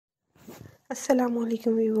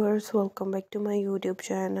Assalamualaikum viewers, welcome back to my YouTube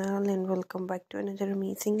channel and welcome back to another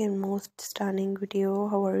amazing and most stunning video.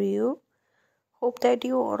 How are you? Hope that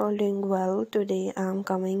you are all doing well. Today I'm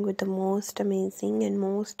coming with the most amazing and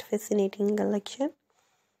most fascinating collection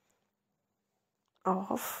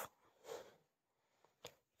of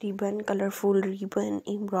colorful ribbon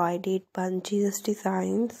embroidered bunches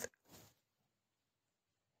designs.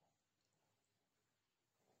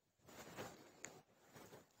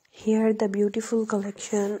 Here the beautiful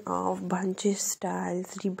collection of bunches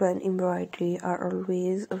styles ribbon embroidery are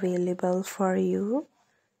always available for you.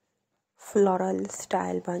 Floral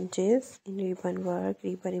style bunches in ribbon work,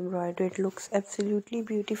 ribbon embroidery. It looks absolutely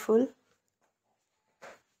beautiful.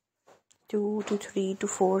 2 to 3 to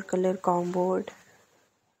 4 color comboed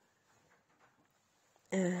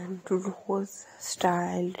and rose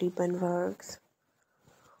style ribbon works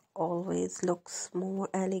always looks more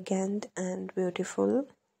elegant and beautiful.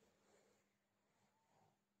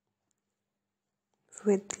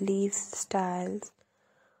 With leaf styles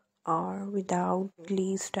or without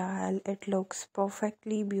leaf style, it looks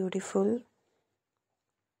perfectly beautiful.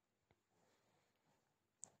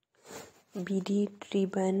 Beaded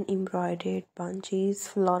ribbon embroidered bunches,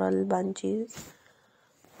 floral bunches,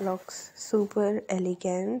 looks super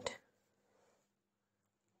elegant.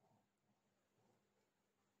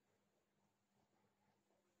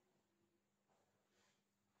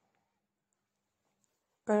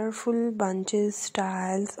 Colorful bunches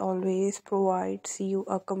styles always provides you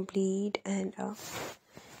a complete and a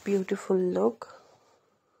beautiful look.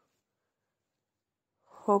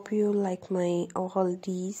 Hope you like my all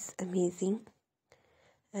these amazing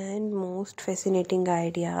and most fascinating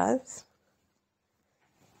ideas.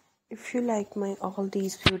 If you like my all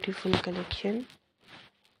these beautiful collection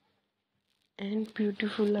and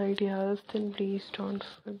beautiful ideas, then please don't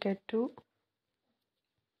forget to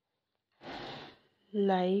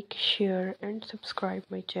like, share and subscribe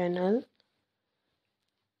my channel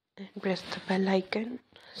and press the bell icon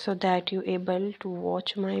so that you're able to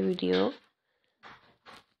watch my video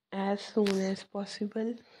as soon as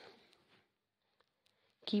possible.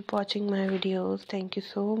 Keep watching my videos. Thank you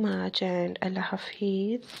so much and Allah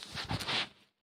Hafiz.